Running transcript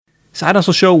Side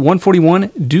Hustle Show 141,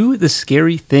 Do the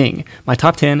Scary Thing, my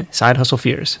top 10 side hustle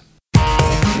fears.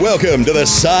 Welcome to the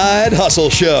Side Hustle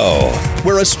Show,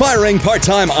 where aspiring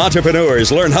part-time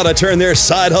entrepreneurs learn how to turn their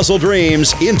side hustle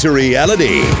dreams into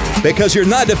reality. Because your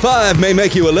 9 to 5 may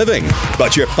make you a living,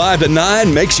 but your 5 to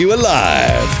 9 makes you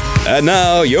alive. And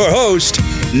now, your host,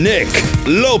 Nick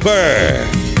Loper.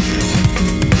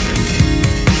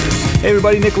 Hey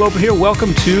everybody, Nick Loper here.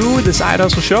 Welcome to the Side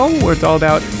Hustle Show, where it's all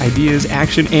about ideas,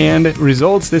 action, and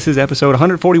results. This is episode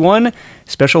 141,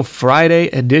 special Friday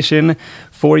edition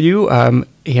for you. And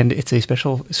it's a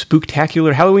special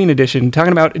spooktacular Halloween edition,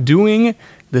 talking about doing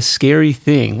the scary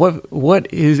thing.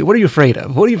 What are you afraid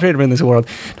of? What are you afraid of in this world?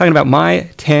 Talking about my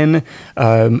 10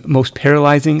 most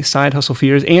paralyzing side hustle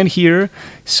fears, and hear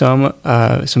some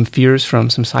fears from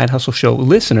some Side Hustle Show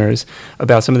listeners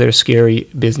about some of their scary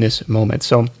business moments.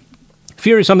 So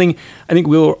fear is something I think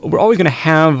we're always going to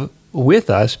have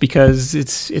with us because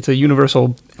it's a universal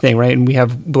thing, right? And we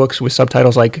have books with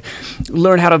subtitles like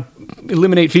 "Learn How to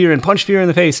Eliminate Fear and Punch Fear in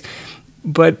the Face."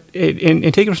 But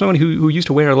and take it from someone who used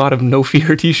to wear a lot of no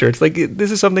fear T-shirts, like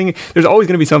this is something. There's always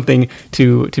going to be something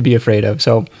to be afraid of.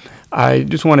 So I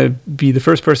just want to be the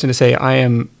first person to say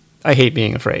I hate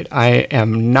being afraid. I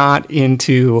am not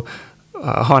into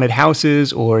haunted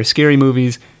houses or scary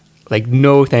movies. Like,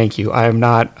 no, thank you. I'm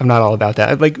not all about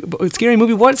that. Like, a scary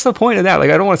movie, what's the point of that?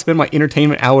 Like, I don't want to spend my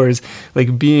entertainment hours,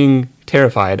 like, being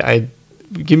terrified.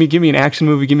 Give me an action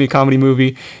movie, give me a comedy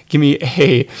movie, give me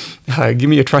a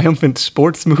triumphant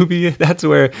sports movie. That's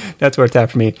where it's at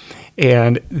for me.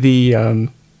 And the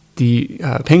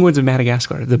Penguins of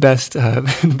Madagascar, the best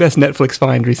Netflix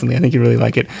find recently. I think you really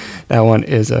like it. That one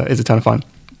is a ton of fun.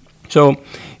 So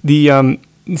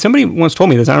somebody once told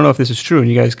me this. I don't know if this is true, and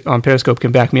you guys on Periscope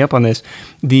can back me up on this.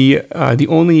 The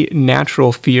only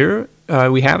natural fear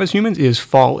we have as humans is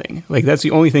falling. Like, that's the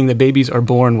only thing that babies are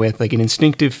born with, like an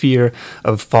instinctive fear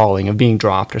of falling, of being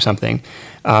dropped or something.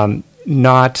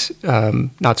 Not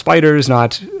spiders,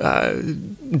 not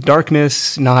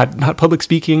darkness, not public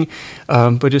speaking,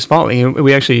 but just falling.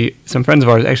 And some friends of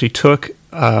ours actually took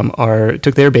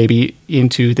their baby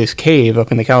into this cave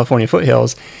up in the California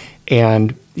foothills.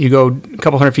 And you go a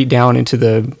couple hundred feet down into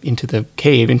the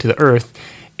cave, into the earth,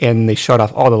 and they shut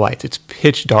off all the lights. It's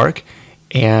pitch dark,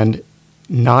 and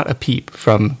not a peep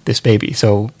from this baby.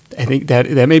 So I think that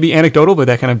may be anecdotal, but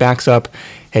that kind of backs up.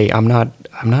 Hey, I'm not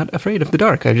afraid of the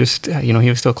dark. I just he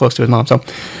was still close to his mom. So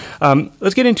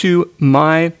let's get into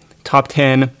my top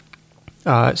 10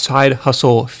 side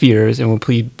hustle fears, and we'll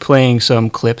be playing some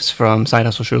clips from Side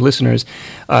Hustle Show listeners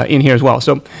in here as well.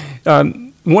 So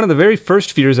one of the very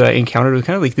first fears that I encountered was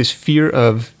kind of like this fear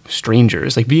of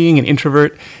strangers. Like, being an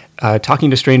introvert,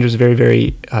 talking to strangers is very,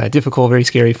 very difficult, very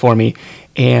scary for me.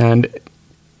 And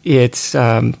it's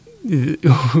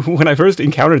when I first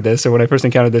encountered this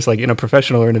like in a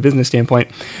professional or in a business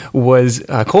standpoint, was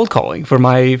cold calling for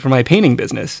my painting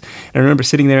business. And I remember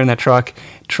sitting there in that truck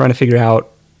trying to figure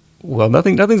out, well,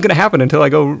 nothing's going to happen until I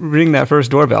go ring that first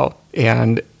doorbell.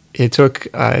 And it took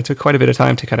quite a bit of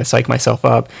time to kind of psych myself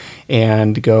up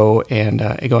and go and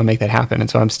make that happen. And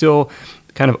so I'm still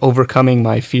kind of overcoming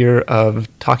my fear of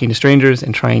talking to strangers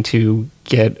and trying to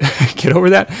get over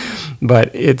that.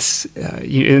 But it's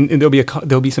and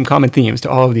there'll be some common themes to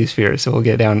all of these fears. So we'll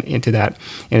get down into that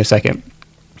in a second.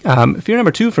 Fear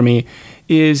number 2 for me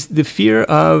is the fear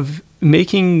of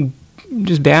making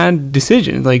just bad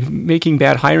decisions, like making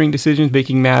bad hiring decisions,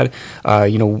 making bad,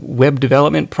 web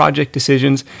development project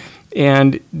decisions.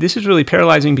 And this is really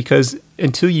paralyzing because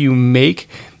until you make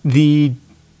the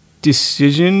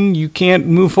decision, you can't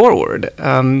move forward.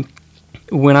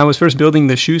 When I was first building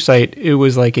the shoe site, it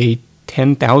was like a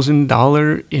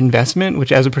 $10,000 investment,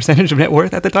 which as a percentage of net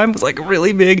worth at the time was like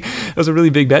really big. It was a really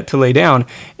big bet to lay down.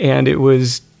 And it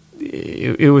was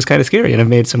kind of scary, and I've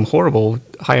made some horrible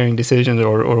hiring decisions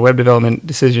or web development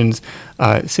decisions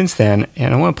since then.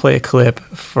 And I want to play a clip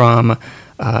from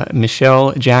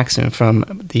Michelle Jackson from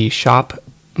the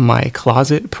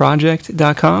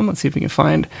shopmyclosetproject.com. Let's see if we can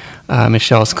find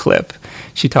Michelle's clip.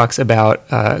 She talks about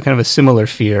kind of a similar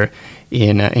fear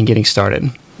in getting started.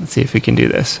 Let's see if we can do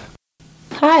this.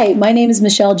 Hi, my name is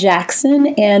Michelle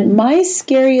Jackson, and my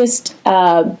scariest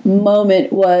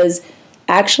moment was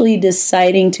actually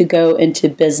deciding to go into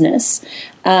business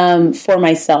for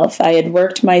myself. I had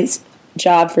worked my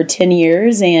job for 10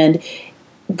 years, and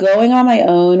going on my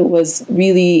own was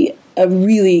really a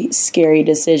really scary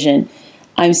decision.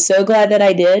 I'm so glad that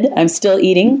I did. I'm still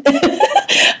eating.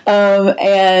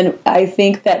 And I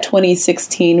think that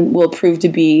 2016 will prove to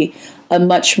be a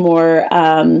much more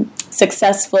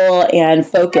successful and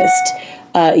focused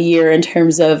year in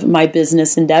terms of my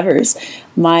business endeavors.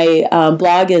 My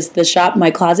blog is the Shop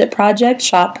My Closet Project,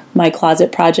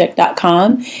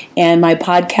 shopmyclosetproject.com, and my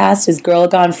podcast is Girl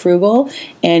Gone Frugal,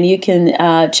 and you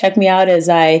can check me out as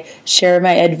I share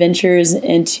my adventures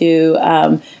into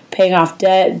paying off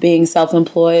debt, being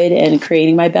self-employed, and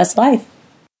creating my best life.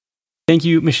 Thank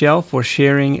you, Michelle, for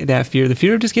sharing that fear, the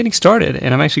fear of just getting started.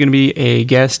 And I'm actually going to be a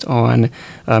guest on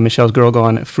Michelle's Girl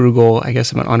Gone Frugal. I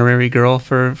guess I'm an honorary girl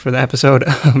for the episode.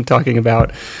 I'm talking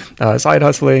about side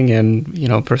hustling and,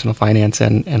 personal finance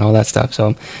and all that stuff.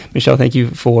 So, Michelle, thank you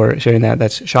for sharing that.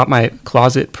 That's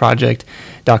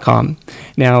shopmyclosetproject.com.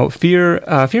 Now,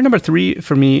 fear number 3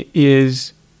 for me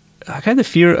is kind of the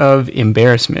fear of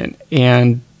embarrassment.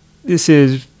 And this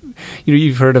is,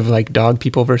 you've heard of like dog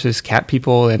people versus cat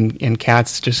people, and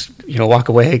cats just, walk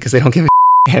away because they don't give a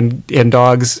and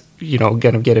dogs,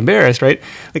 get embarrassed, right?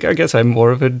 Like, I guess I'm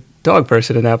more of a dog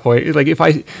person at that point. Like,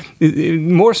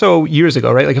 more so years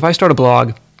ago, right? Like, if I start a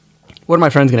blog, what are my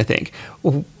friends going to think?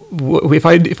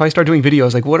 If I start doing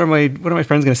videos, like, what are my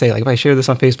friends going to say? Like, if I share this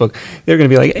on Facebook, they're going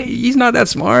to be like, hey, he's not that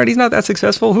smart, he's not that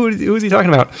successful, who is he talking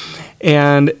about?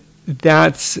 And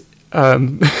that's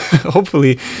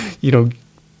hopefully,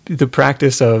 the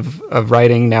practice of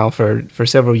writing now for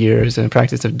several years, and the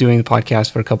practice of doing the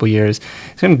podcast for a couple years,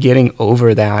 kind of getting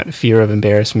over that fear of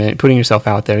embarrassment, putting yourself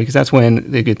out there, because that's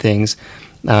when the good things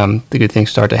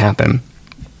start to happen.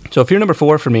 So fear number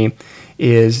 4 for me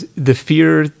is the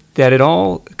fear that it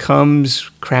all comes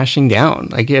crashing down.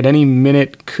 Like, at any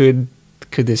minute, could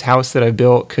this house that I've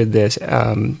built, could this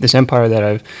empire that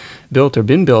I've built or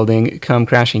been building come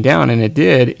crashing down? And it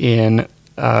did in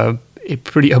a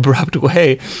pretty abrupt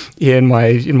way in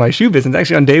my shoe business.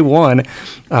 Actually, on day 1,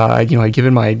 I'd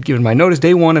given my notice,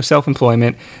 day 1 of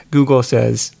self-employment. Google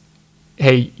says,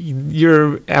 hey,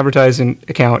 your advertising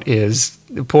account is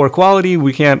poor quality.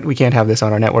 We can't have this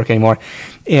on our network anymore.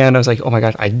 And I was like, oh my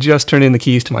gosh, I just turned in the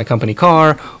keys to my company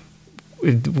car.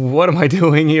 What am I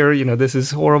doing here? This is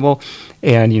horrible.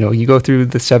 And, you go through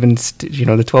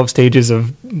the 12 stages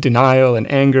of denial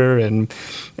and anger and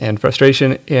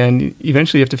frustration. And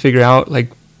eventually you have to figure out,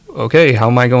 like, okay, how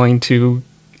am I going to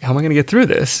get through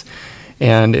this?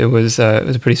 And it was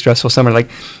a pretty stressful summer.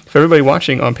 Like, for everybody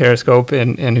watching on Periscope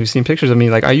and who's seen pictures of me,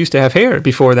 like, I used to have hair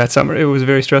before that summer. It was a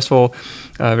very stressful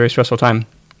time.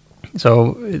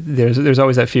 So there's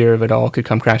always that fear of it all could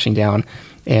come crashing down.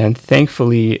 And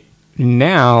thankfully,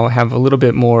 now have a little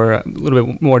bit more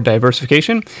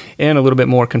diversification and a little bit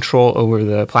more control over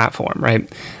the platform, right?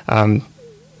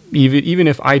 Even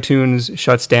if iTunes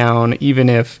shuts down, even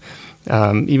if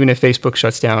Facebook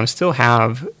shuts down, I still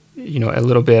have a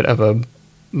little bit of a,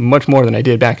 much more than I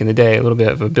did back in the day, a little bit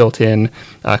of a built-in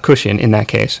cushion in that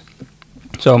case.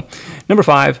 So number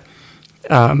 5,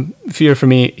 fear for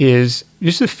me is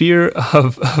just the fear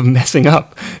of messing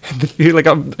up. The fear, like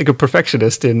I'm like a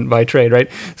perfectionist by trade, right?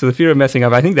 So the fear of messing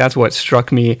up, I think that's what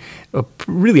struck me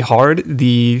really hard.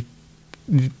 The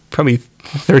probably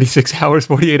 36 hours,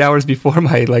 48 hours before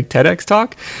my TEDx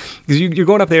talk, because you're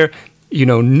going up there,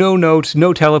 no notes,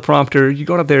 no teleprompter. You're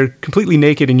going up there completely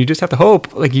naked, and you just have to hope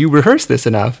you rehearse this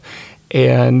enough.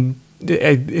 And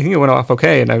I think it went off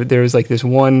okay, and there was this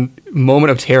one moment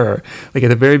of terror, at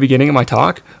the very beginning of my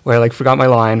talk, where I forgot my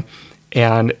line,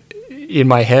 and in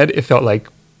my head it felt like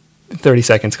 30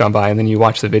 seconds gone by, and then you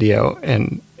watch the video,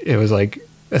 and it was like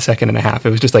a second and a half. It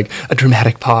was just like a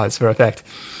dramatic pause for effect.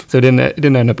 So it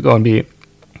didn't end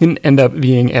up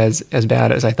being as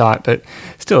bad as I thought, but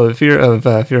still, the fear of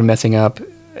messing up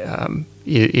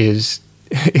is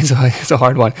a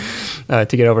hard one to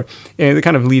get over. And it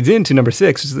kind of leads into number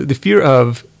 6, is the fear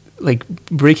of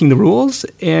breaking the rules,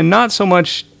 and not so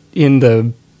much in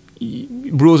the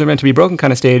rules are meant to be broken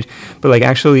kind of stage, but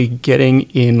actually getting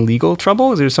in legal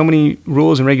trouble. There's so many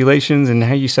rules and regulations, and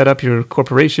how you set up your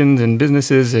corporations and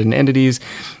businesses and entities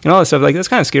and all this stuff. That's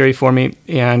kind of scary for me.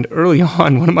 And early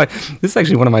on, this is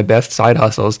actually one of my best side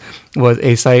hustles, was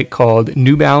a site called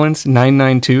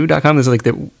NewBalance992.com. This is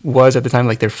was at the time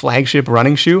their flagship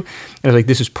running shoe. And I was like,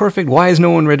 this is perfect. Why has no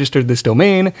one registered this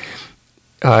domain?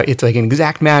 It's an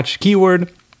exact match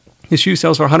keyword. His shoe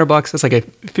sells for $100. That's a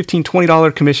 $15,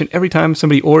 $20 commission every time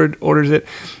somebody orders it.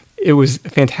 It was a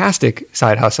fantastic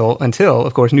side hustle until,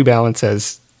 of course, New Balance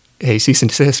says, hey, cease and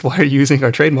desist, why are you using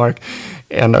our trademark?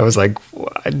 And I was like,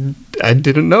 I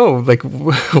didn't know.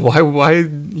 Why, what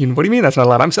do you mean that's not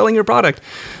allowed? I'm selling your product.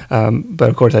 But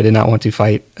of course, I did not want to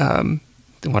fight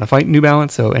didn't want to fight New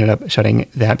Balance, so ended up shutting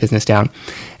that business down.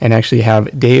 And actually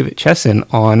have Dave Chesson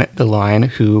on the line,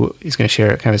 who is going to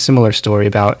share kind of a similar story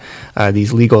about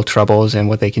these legal troubles and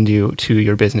what they can do to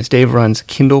your business. Dave runs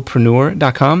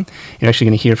Kindlepreneur.com. You're actually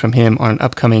going to hear from him on an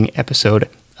upcoming episode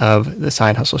of the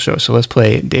Side Hustle Show. So let's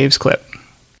play Dave's clip.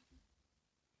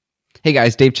 Hey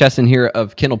guys, Dave Chesson here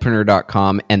of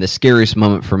Kindlepreneur.com, and the scariest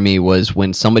moment for me was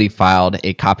when somebody filed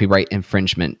a copyright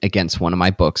infringement against one of my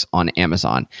books on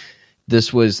Amazon.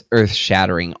 This was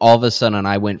earth-shattering. All of a sudden,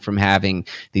 I went from having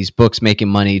these books making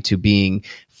money to being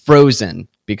frozen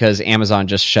because Amazon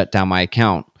just shut down my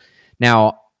account.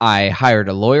 Now, I hired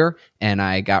a lawyer, and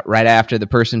I got right after the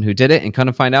person who did it, and kind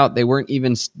of find out there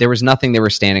was nothing they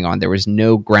were standing on. There was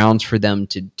no grounds for them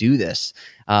to do this.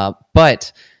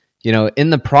 But in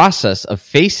the process of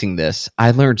facing this,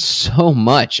 I learned so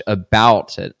much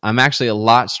about it. I'm actually a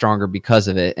lot stronger because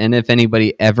of it. And if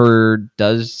anybody ever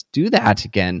does do that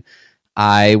again,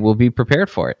 I will be prepared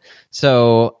for it.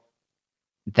 So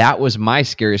that was my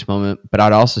scariest moment, but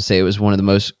I'd also say it was one of the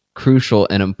most crucial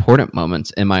and important moments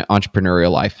in my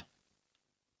entrepreneurial life.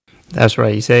 That's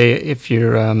right. You say if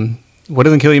you're, what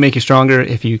doesn't kill you make you stronger.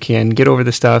 If you can get over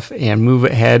the stuff and move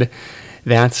ahead,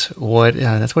 that's what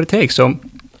it takes. So,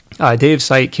 Dave's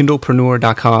site,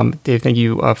 Kindlepreneur.com. Dave, thank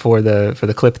you for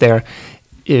the clip there.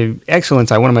 Excellent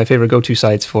site, one of my favorite go-to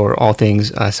sites for all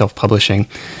things self-publishing.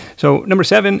 So number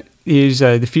 7 is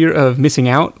the fear of missing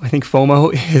out. I think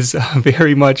FOMO is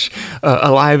very much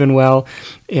alive and well,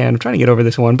 and I'm trying to get over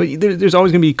this one. But there's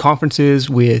always going to be conferences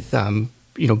with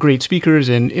great speakers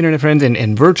and internet friends,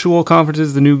 and virtual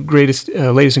conferences, the new latest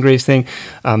and greatest thing.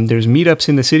 There's meetups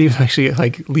in the city. I'm actually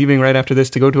leaving right after this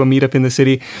to go to a meetup in the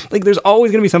city. There's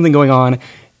always going to be something going on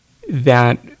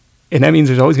and that means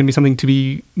there's always going to be something to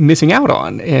be missing out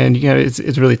on. And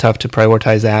it's really tough to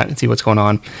prioritize that and see what's going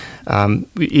on.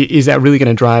 Is that really going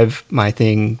to drive my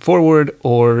thing forward,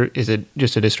 or is it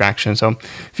just a distraction? So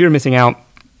fear of missing out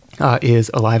is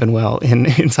alive and well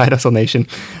in Side Hustle Nation.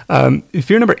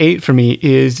 Fear number 8 for me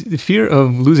is the fear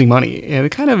of losing money. And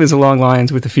it kind of is along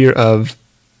lines with the fear of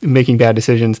making bad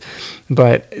decisions.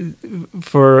 But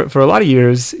for a lot of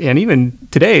years, and even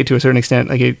today to a certain extent,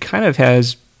 it kind of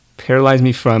has paralyzed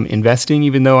me from investing,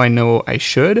 even though I know I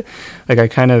should. I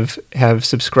kind of have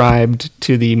subscribed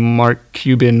to the Mark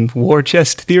Cuban war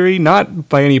chest theory, not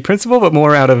by any principle, but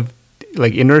more out of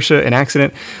inertia and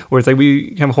accident, where it's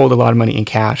we kind of hold a lot of money in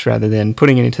cash rather than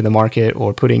putting it into the market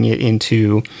or putting it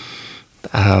into,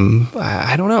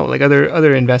 I don't know,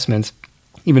 other investments,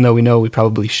 even though we know we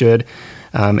probably should.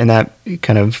 And that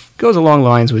kind of goes along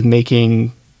lines with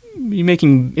making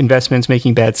investments,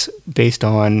 making bets based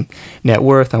on net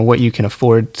worth, on what you can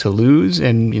afford to lose,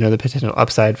 and the potential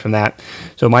upside from that.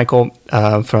 So Michael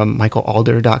from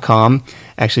michaelalder.com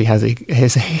actually has a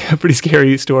pretty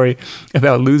scary story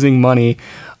about losing money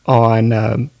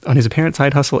on his apparent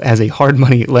side hustle as a hard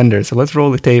money lender. So let's roll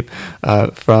the tape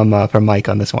from Mike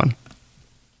on this one.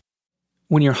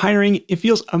 When you're hiring, it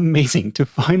feels amazing to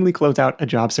finally close out a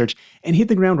job search and hit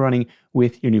the ground running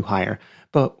with your new hire.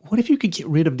 But what if you could get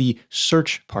rid of the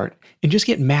search part and just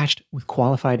get matched with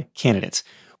qualified candidates?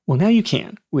 Well, now you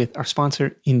can with our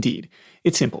sponsor, Indeed.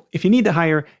 It's simple. If you need to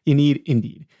hire, you need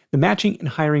Indeed. The matching and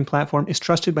hiring platform is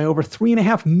trusted by over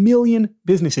 3.5 million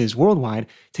businesses worldwide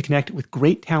to connect with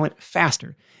great talent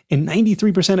faster. And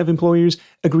 93% of employers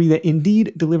agree that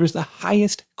Indeed delivers the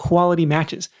highest quality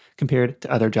matches compared to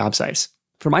other job sites.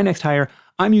 For my next hire,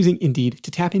 I'm using Indeed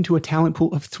to tap into a talent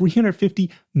pool of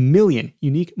 350 million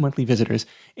unique monthly visitors.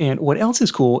 And what else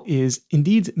is cool is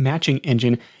Indeed's matching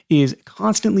engine is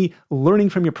constantly learning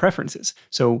from your preferences.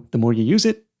 So the more you use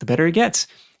it, the better it gets.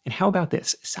 And how about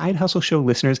this? Side Hustle Show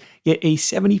listeners get a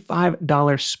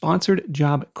 $75 sponsored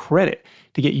job credit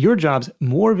to get your jobs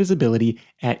more visibility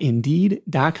at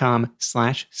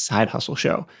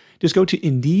Indeed.com/sidehustleshow. Just go to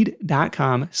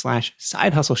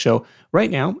Indeed.com/sidehustleshow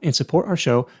right now and support our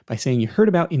show by saying you heard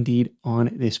about Indeed on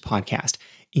this podcast.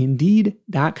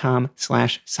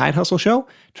 Indeed.com/sidehustleshow.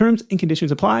 Terms and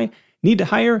conditions apply. Need to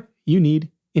hire? You need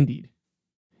Indeed.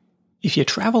 If you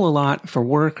travel a lot for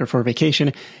work or for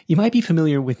vacation, you might be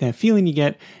familiar with that feeling you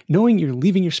get knowing you're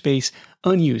leaving your space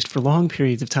unused for long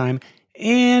periods of time,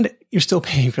 and you're still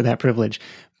paying for that privilege.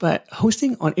 But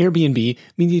hosting on Airbnb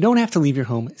means you don't have to leave your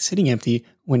home sitting empty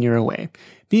when you're away.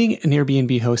 Being an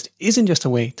Airbnb host isn't just a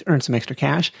way to earn some extra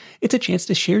cash, it's a chance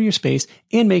to share your space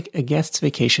and make a guest's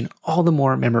vacation all the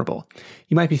more memorable.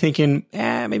 You might be thinking,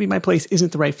 maybe my place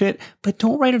isn't the right fit, but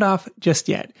don't write it off just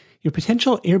yet. Your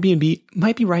potential Airbnb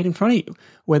might be right in front of you.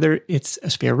 Whether it's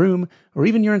a spare room or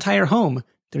even your entire home,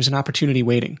 there's an opportunity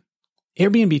waiting.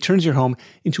 Airbnb turns your home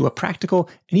into a practical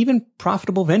and even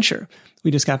profitable venture.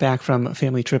 We just got back from a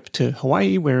family trip to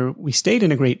Hawaii where we stayed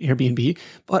in a great Airbnb,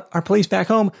 but our place back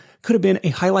home could have been a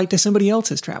highlight to somebody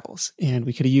else's travels, and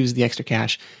we could have used the extra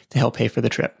cash to help pay for the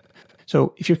trip.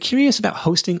 So if you're curious about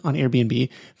hosting on Airbnb,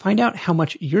 find out how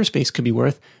much your space could be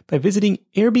worth by visiting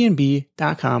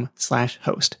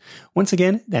airbnb.com/host. Once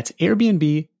again, that's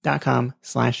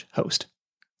airbnb.com/host.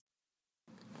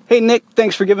 Hey Nick,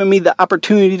 thanks for giving me the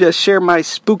opportunity to share my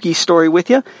spooky story with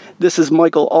you. This is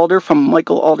Michael Alder from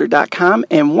michaelalder.com,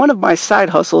 and one of my side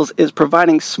hustles is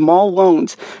providing small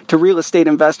loans to real estate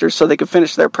investors so they can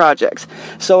finish their projects.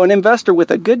 So an investor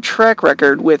with a good track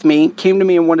record with me came to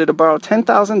me and wanted to borrow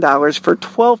 $10,000 for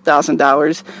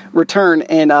 $12,000 return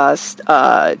in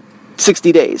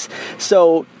 60 days.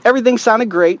 So everything sounded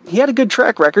great. He had a good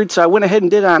track record, so I went ahead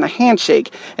and did it on a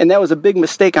handshake, and that was a big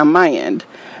mistake on my end.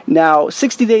 Now,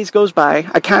 60 days goes by,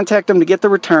 I contact him to get the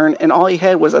return, and all he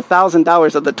had was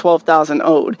 $1,000 of the $12,000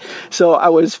 owed. So I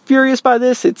was furious by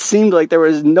this. It seemed like there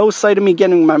was no sight of me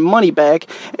getting my money back,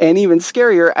 and even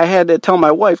scarier, I had to tell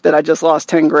my wife that I just lost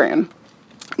 10 grand.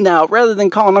 Now, rather than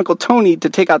calling Uncle Tony to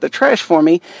take out the trash for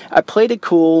me, I played it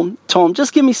cool, told him,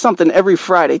 just give me something every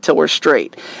Friday till we're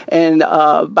straight. And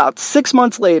about 6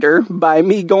 months later, by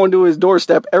me going to his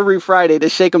doorstep every Friday to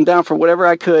shake him down for whatever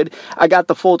I could, I got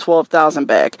the full $12,000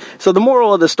 back. So the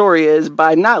moral of the story is,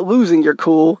 by not losing your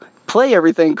cool, play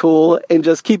everything cool, and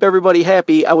just keep everybody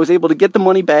happy, I was able to get the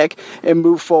money back and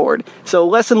move forward. So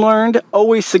lesson learned,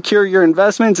 always secure your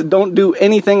investments, don't do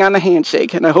anything on a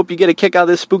handshake. And I hope you get a kick out of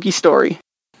this spooky story.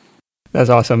 That's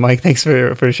awesome, Mike. Thanks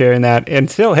for sharing that. And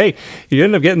still, hey, you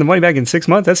ended up getting the money back in 6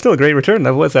 months. That's still a great return.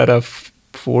 What's that, a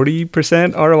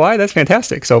 40% ROI? That's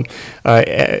fantastic. So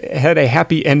had a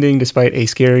happy ending despite a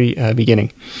scary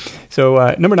beginning.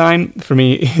 So number 9 for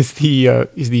me is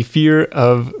the fear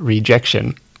of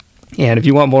rejection. And if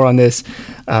you want more on this,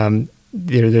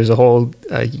 there's a whole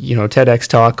TEDx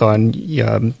talk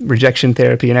on rejection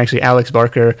therapy, and actually Alex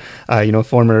Barker,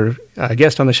 former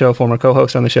guest on the show, former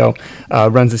co-host on the show,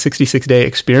 runs the 66-Day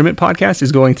Experiment podcast,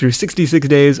 is going through 66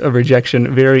 days of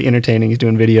rejection. Very entertaining. He's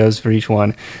doing videos for each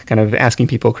one, kind of asking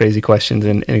people crazy questions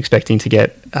and expecting to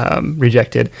get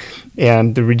rejected.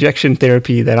 And the rejection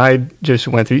therapy that I just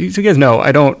went through, so you guys know,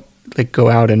 I don't go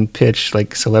out and pitch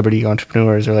celebrity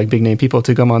entrepreneurs or big name people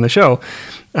to come on the show.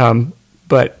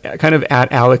 But kind of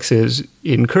at Alex's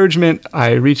encouragement,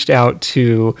 I reached out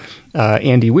to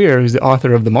Andy Weir, who's the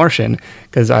author of The Martian,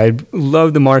 because I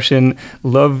love The Martian,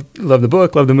 love the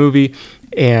book, love the movie,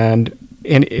 and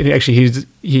actually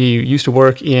he used to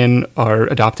work in our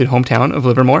adopted hometown of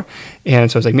Livermore, and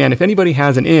so I was like, man, if anybody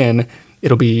has an in,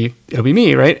 it'll be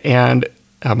me, right? And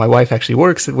my wife actually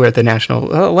works at the national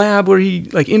lab where he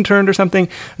interned or something.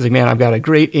 I was like, man, I've got a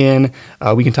great in.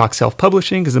 We can talk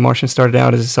self-publishing, because The Martian started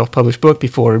out as a self-published book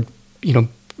before,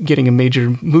 getting a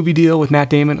major movie deal with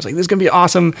Matt Damon. I was like, this is going to be an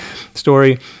awesome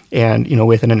story. And,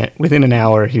 within an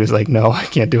hour, he was like, no, I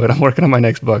can't do it. I'm working on my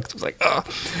next book. So I was like, oh,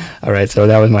 all right. So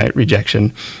that was my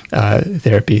rejection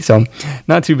therapy. So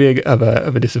not too big of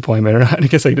a disappointment. I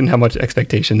guess I didn't have much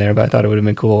expectation there, but I thought it would have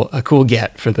been a cool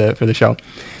get for the show.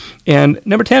 And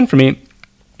number 10 for me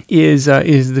is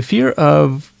the fear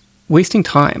of wasting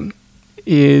time.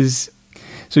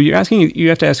 So you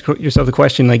have to ask yourself the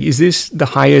question, is this the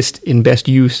highest and best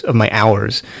use of my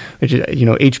hours? Which is,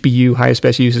 HBU, highest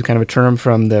best use, is kind of a term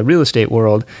from the real estate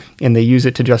world, and they use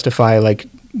it to justify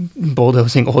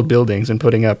bulldozing old buildings and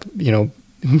putting up,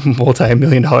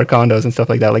 multi-million-dollar condos and stuff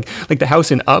like that. Like the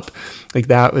house in Up,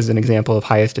 that was an example of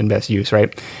highest and best use,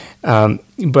 right?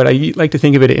 But I like to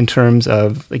think of it in terms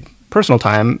of personal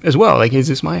time as well. Is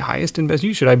this my highest and best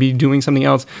use? Should I be doing something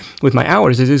else with my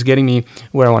hours? Is this getting me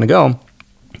where I want to go?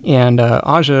 And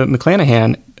Aja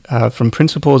McClanahan from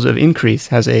Principles of Increase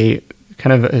has a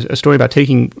kind of a story about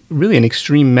taking really an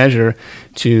extreme measure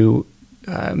to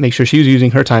make sure she was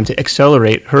using her time to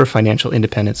accelerate her financial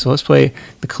independence. So let's play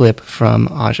the clip from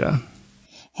Aja.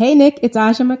 Hey Nick, it's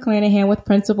Aja McClanahan with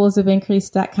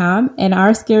principlesofincrease.com, and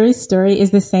our scary story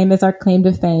is the same as our claim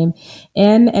to fame.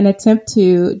 In an attempt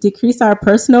to decrease our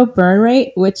personal burn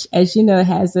rate, which, as you know,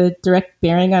 has a direct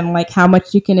bearing on how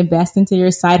much you can invest into your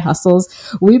side hustles,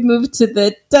 we've moved to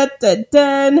the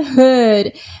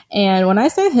hood. And when I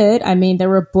say hood, I mean there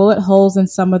were bullet holes in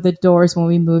some of the doors when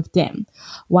we moved in.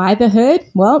 Why the hood?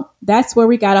 Well, that's where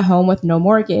we got a home with no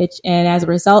mortgage. And as a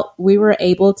result, we were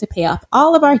able to pay off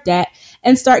all of our debt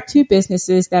and start 2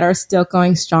 businesses that are still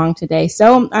going strong today.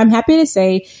 So I'm happy to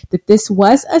say that this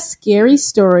was a scary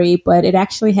story, but it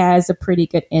actually has a pretty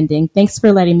good ending. Thanks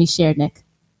for letting me share, Nick.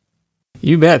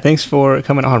 You bet. Thanks for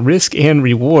coming on. Risk and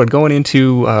reward. Going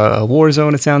into a war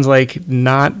zone, it sounds like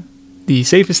not the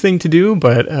safest thing to do,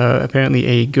 but apparently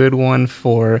a good one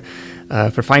for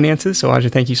finances. So Aja,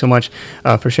 thank you so much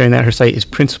for sharing that. Her site is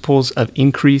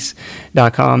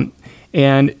principlesofincrease.com.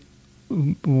 And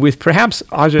with perhaps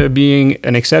Aja being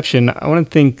an exception, I want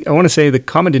to say the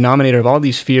common denominator of all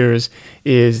these fears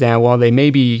is that while they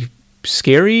may be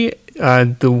scary,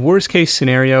 the worst case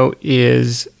scenario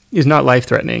is not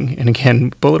life-threatening. And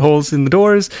again, bullet holes in the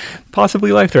doors,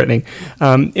 possibly life-threatening.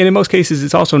 And in most cases,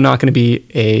 it's also not going to be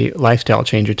a lifestyle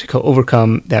changer to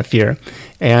overcome that fear.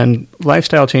 And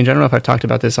lifestyle change, I don't know if I've talked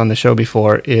about this on the show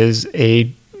before, is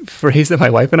a phrase that my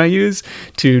wife and I use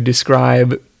to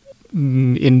describe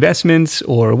investments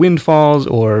or windfalls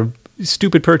or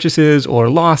stupid purchases or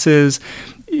losses.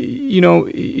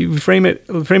 You frame it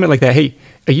like that. Hey,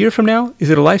 a year from now, is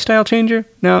it a lifestyle changer?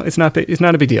 No, it's not. It's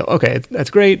not a big deal. Okay,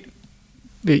 that's great.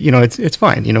 It's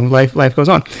fine. Life goes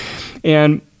on.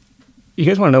 And you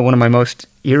guys want to know one of my most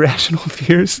irrational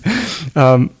fears?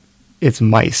 It's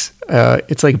mice.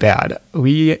 It's like bad.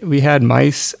 We had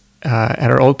mice at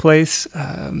our old place.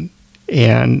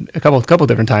 And a couple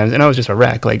different times, and I was just a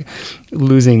wreck, like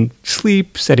losing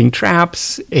sleep, setting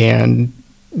traps, and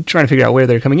trying to figure out where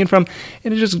they're coming in from,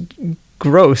 and it's just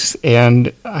gross.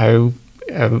 And I'm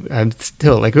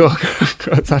still like, oh,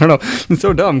 gross. I don't know. It's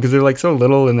so dumb because they're like so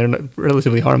little and they're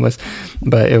relatively harmless,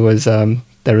 but it was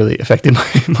that really affected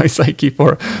my psyche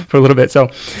for a little bit. So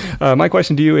my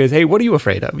question to you is, hey, what are you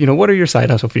afraid of? What are your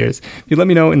side hustle fears? You let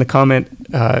me know in the comments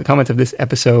of this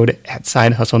episode at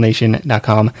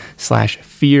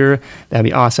sidehustlenation.com/fear. That'd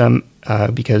be awesome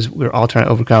because we're all trying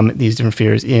to overcome these different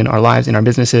fears in our lives, in our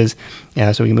businesses,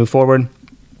 so we can move forward.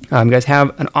 You guys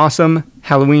have an awesome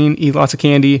Halloween. Eat lots of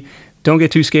candy. Don't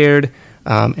get too scared.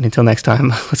 And until next time,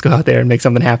 let's go out there and make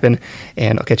something happen.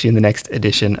 And I'll catch you in the next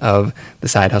edition of The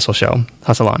Side Hustle Show.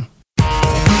 Hustle on.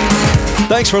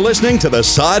 Thanks for listening to The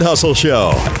Side Hustle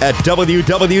Show at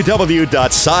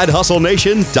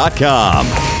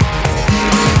www.sidehustlenation.com.